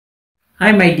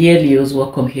Hi, my dear Leos,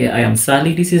 welcome here. I am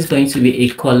Sally. This is going to be a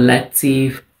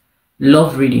collective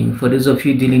love reading for those of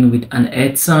you dealing with an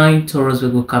earth sign, Taurus,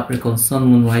 Virgo, Capricorn, Sun,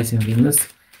 Moon, Rising, Venus.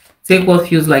 Take what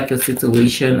feels like your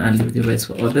situation and leave the rest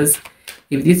for others.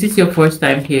 If this is your first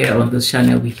time here on this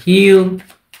channel, we heal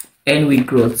and we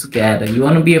grow together. You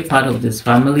want to be a part of this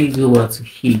family, do well to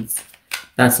hit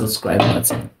that subscribe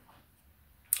button.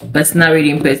 Personal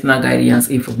reading, personal guidance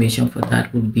information for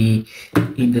that will be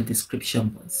in the description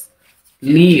box.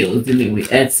 Leo dealing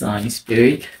with earth sign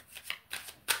spirit.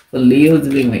 For Leo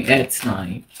dealing with earth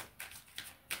sign.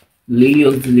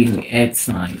 Leo dealing with earth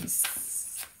signs.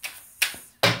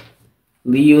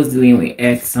 Leo dealing with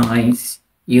earth signs.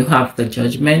 You have the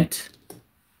judgment.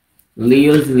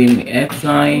 Leo dealing with earth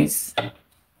signs.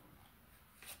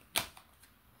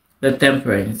 The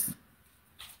temperance.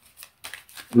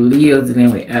 Leo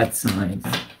dealing with earth signs.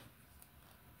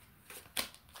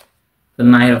 The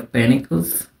Knight of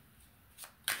Pentacles.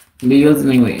 Leo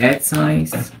dealing with earth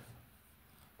signs.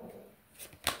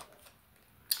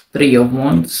 Three of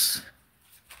Wands.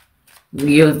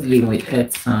 Leo dealing with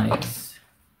earth signs.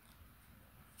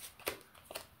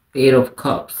 Eight of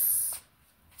Cups.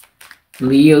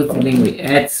 Leo dealing with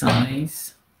earth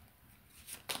signs.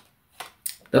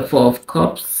 The Four of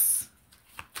Cups.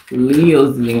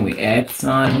 Leo dealing with earth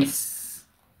signs.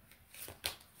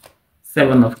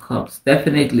 Seven of Cups.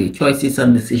 Definitely choices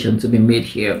and decisions to be made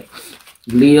here.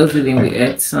 Leo dealing with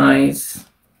earth signs.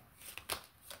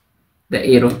 The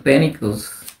Eight of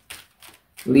Pentacles.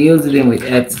 Leo dealing with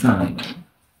earth sign.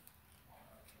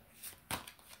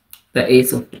 The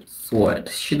Ace of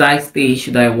Swords. Should I stay?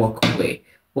 Should I walk away?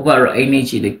 Overall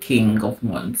energy, the King of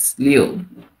Wands. Leo.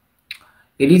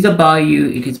 It is about you.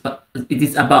 It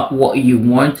is about what you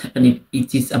want, and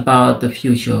it is about the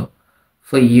future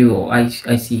for you. I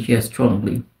see here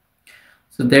strongly.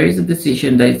 So there is a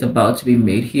decision that is about to be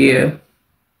made here.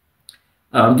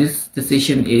 This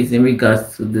decision is in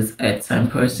regards to this earth sign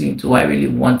person. Do I really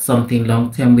want something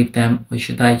long term with them, or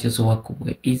should I just walk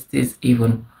away? Is this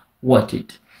even worth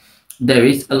it? There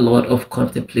is a lot of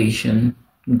contemplation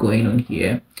going on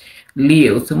here.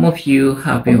 Leo, some of you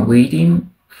have been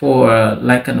waiting for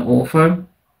like an offer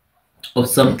of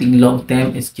something long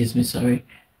term. Excuse me, sorry.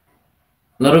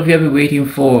 A lot of you have been waiting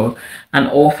for an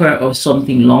offer of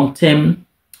something long term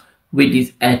with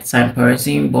this earth sign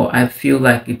person, but I feel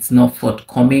like it's not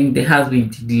forthcoming. There has been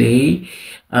delay.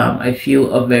 I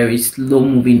feel a very slow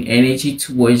moving energy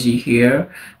towards you here.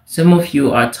 Some of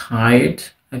you are tired,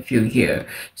 I feel here.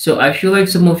 So I feel like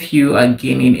some of you are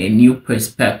gaining a new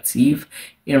perspective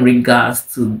in regards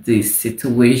to this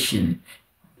situation.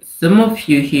 Some of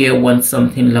you here want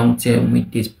something long term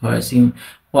with this person,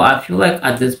 but I feel like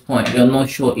at this point you're not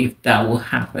sure if that will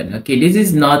happen. Okay, this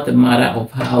is not the matter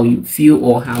of how you feel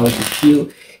or how you feel.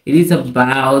 It is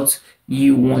about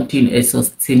you wanting a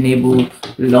sustainable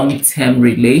long-term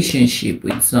relationship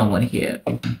with someone here.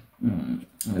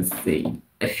 Let's see.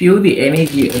 I feel the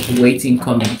energy of waiting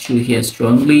coming through here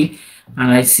strongly,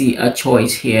 and I see a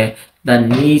choice here that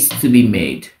needs to be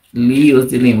made. Leo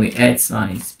dealing with earth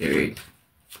signs spirit.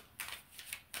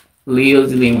 Leo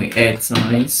dealing with earth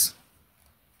signs.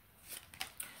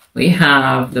 We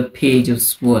have the Page of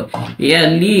Swords. Yeah,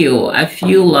 Leo, I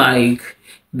feel like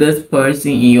this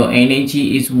person in your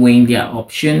energy is weighing their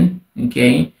option.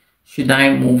 Okay, should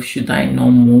I move? Should I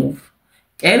not move?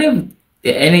 Kind of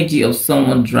the energy of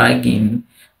someone dragging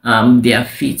their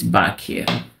feet back here.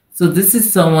 So this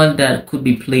is someone that could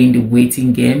be playing the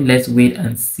waiting game. Let's wait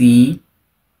and see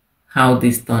how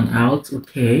this turn out.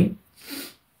 Okay,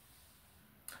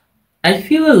 I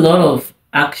feel a lot of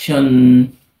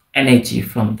action energy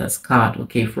from this card,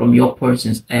 okay, from your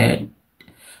person's end,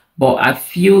 but I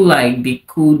feel like they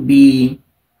could be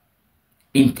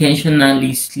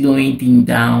intentionally slowing things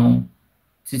down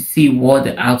to see what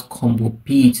the outcome will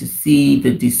be, to see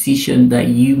the decision that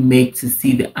you make, to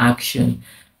see the action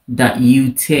that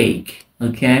you take.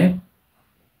 Okay.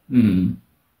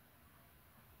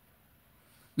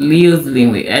 Leo's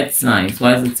dealing with earth signs.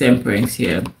 Why is the temperance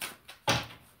here?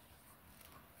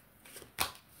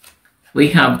 We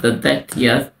have the Death.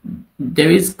 Yes, there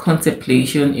is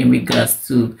contemplation in regards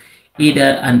to either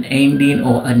an ending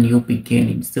or a new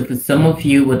beginning. So for some of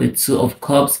you with the Two of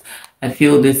Cups, I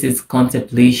feel this is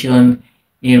contemplation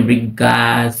in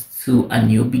regards to a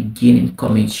new beginning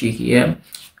coming through here.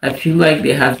 I feel like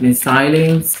there has been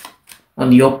silence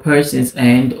on your person's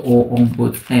end or on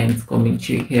both ends coming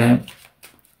through here.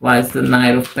 Why is the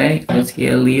Knight of Pentacles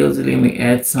here? Leo's dealing with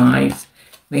earth signs.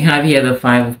 We have here the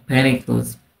Five of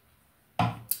Pentacles.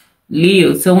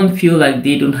 Leo, someone feel like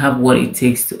they don't have what it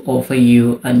takes to offer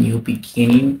you a new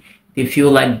beginning. They feel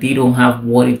like they don't have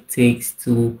what it takes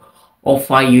to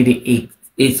offer you the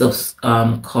Ace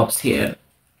of Cups here.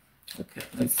 Okay,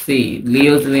 let's see.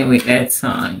 Leo's dealing with air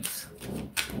signs.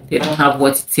 They don't have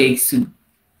what it takes to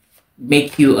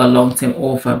make you a long-term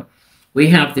offer. We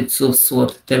have the Two of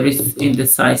Swords. There is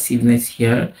indecisiveness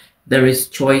here. There is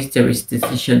choice. There is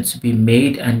decision to be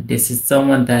made, and this is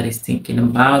someone that is thinking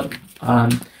about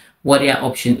what their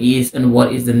option is and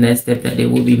what is the next step that they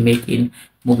will be making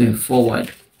moving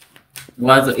forward.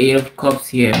 What's the Eight of Cups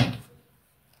here?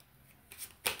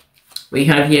 We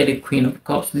have here the Queen of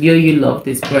Cups. Leo, you love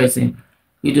this person.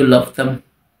 You do love them.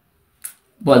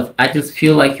 But I just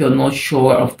feel like you're not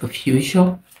sure of the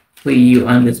future for you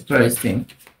and this person.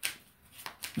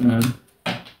 Let's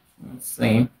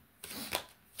see.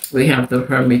 We have the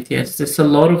Hermit. Yes, there's a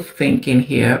lot of thinking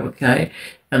here, okay?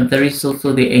 And there is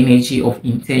also the energy of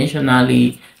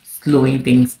intentionally slowing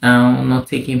things down, not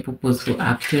taking purposeful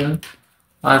action.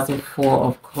 As the Four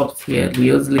of Cups here,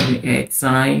 Leo's living air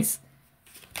signs.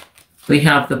 We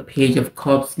have the Page of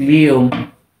Cups. Leo,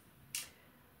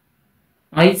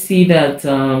 I see that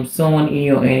someone in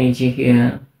your energy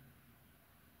here,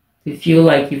 they feel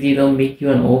like if they don't make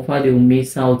you an offer, they will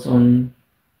miss out on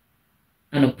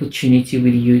an opportunity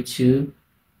with you too.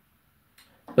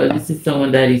 But this is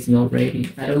someone that is not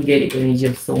ready. I don't get the energy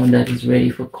of someone that is ready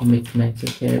for commitment,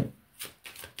 okay?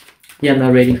 They are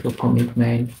not ready for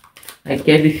commitment. I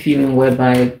get the feeling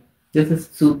whereby this is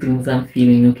two things I'm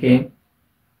feeling, okay?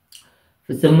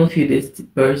 For some of you, this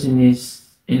person is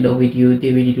in love with you.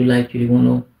 They really do like you. They want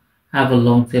to have a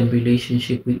long-term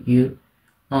relationship with you.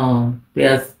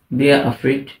 They are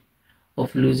afraid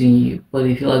of losing you, but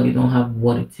they feel like they don't have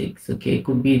what it takes. Okay, it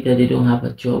could be that they don't have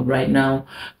a job right now,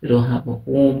 they don't have a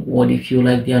home, or they feel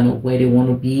like they are not where they want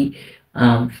to be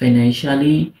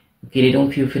financially. Okay, they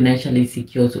don't feel financially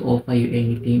secure to offer you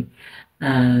anything.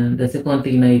 And the second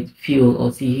thing I feel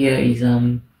or see here is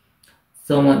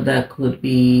someone that could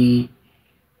be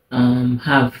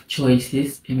have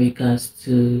choices in regards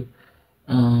to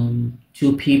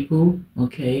two people.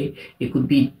 Okay, it could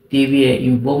be they were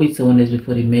involved with someone else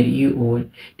before they met you, or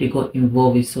they got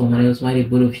involved with someone else while the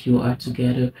both of you are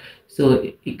together.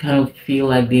 So it kind of feel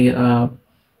like they are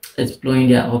exploring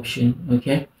their option.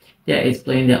 Okay, they are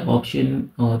exploring their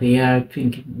option, or they are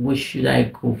thinking, what should I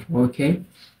go for? Okay,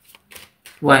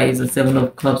 why is the Seven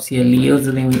of Cups here? Leo's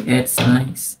dealing with earth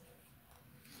signs.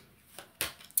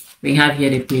 We have here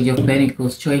the Page of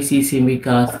Pentacles, choices in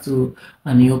regards to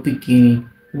a new beginning.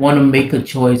 Want to make a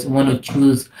choice, want to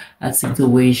choose a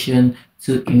situation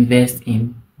to invest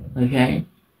in, okay?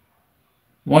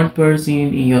 One person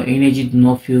in your energy do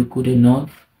not feel good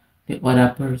enough. The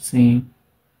other person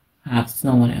has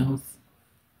someone else.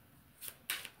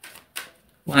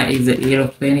 Why is the Eight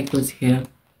of Pentacles here?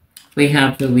 We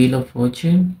have the Wheel of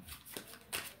Fortune.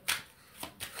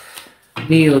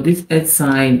 Leo, this earth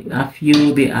sign, I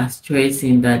feel they are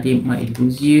stressing that they might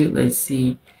lose you. Let's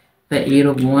see. The Eight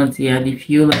of Wands here, they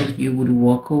feel like you would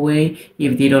walk away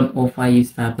if they don't offer you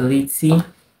stability.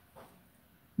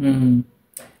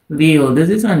 Leo, this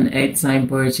is an earth sign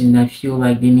person that feel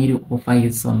like they need to offer you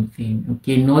something.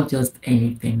 Okay, not just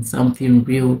anything. Something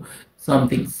real,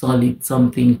 something solid,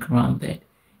 something grounded.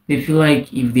 They feel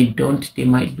like if they don't, they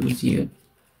might lose you.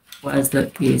 What's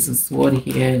the Ace of Swords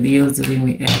here? Leo's dealing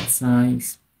with earth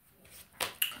signs.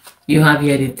 You have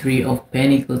here the Three of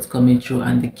Pentacles coming through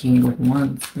and the King of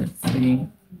Wands. Let's see.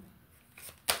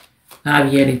 I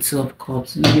have here the Two of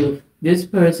Cups. Leo, this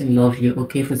person loves you.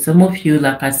 Okay, for some of you,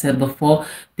 like I said before,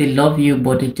 they love you,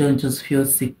 but they don't just feel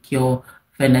secure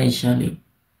financially.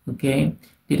 Okay,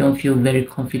 they don't feel very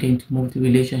confident to move the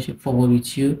relationship forward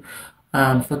with you.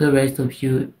 For the rest of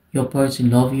you, your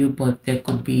person love you, but there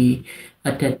could be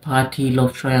a third party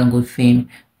love triangle thing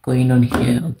going on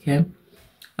here. Okay,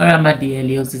 all right, my dear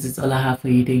Leos, this is all I have for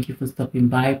you. Thank you for stopping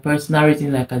by. Personal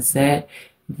reading, like I said,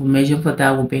 information for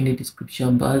that will be in the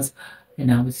description box,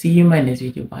 and I will see you in my next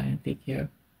video. Bye and take care.